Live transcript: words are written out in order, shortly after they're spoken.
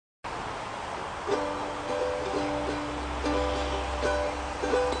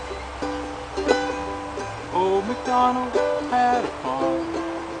MacDonald had a farm,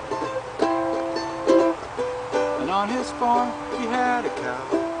 and on his farm he had a cow,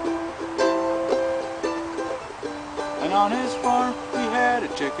 and on his farm he had a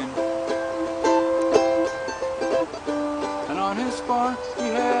chicken, and on his farm he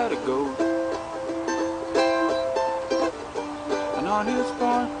had a goat, and on his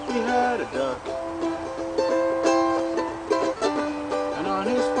farm he had a duck, and on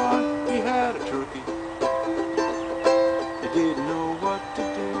his farm he had a turkey. He didn't know what to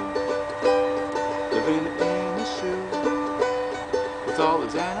do, living in his shoe with all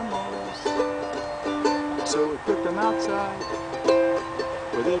his animals. So he put them outside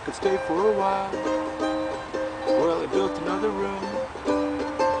where they could stay for a while. Well, he built another room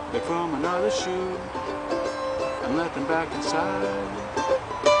made from another shoe and let them back inside.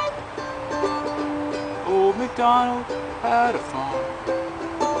 Old MacDonald had a farm,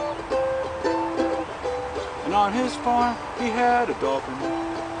 and on his farm he had a dolphin,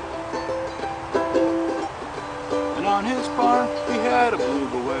 and on his farm he had a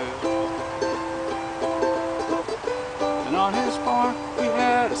beluga whale, and on his farm he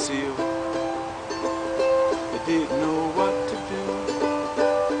had a seal. They didn't know what to do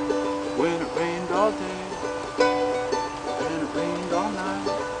when it rained all day and it rained all night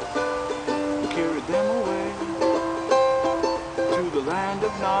and carried them away to the land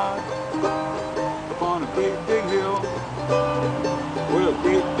of Nod, upon a great big hill where a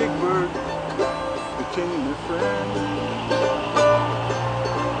great big bird became their friend.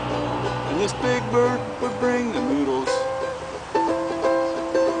 And this big bird would bring them noodles,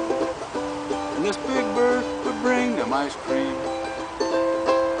 and this big bird would bring them ice cream,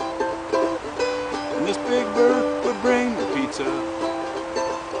 and this big bird would bring them pizza,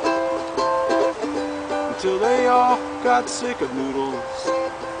 until they all got sick of noodles,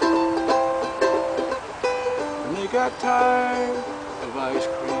 and they got tired of ice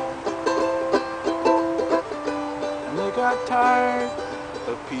cream, and they got tired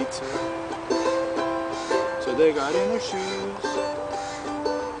of pizza. So they got in their shoes,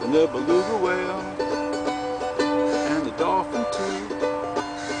 and the beluga whale and the dolphin too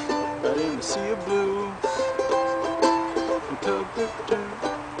got in the sea of blue and tugged their toe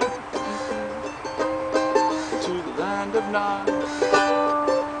to the land of Nod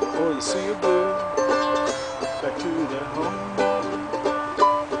or the sea of blue.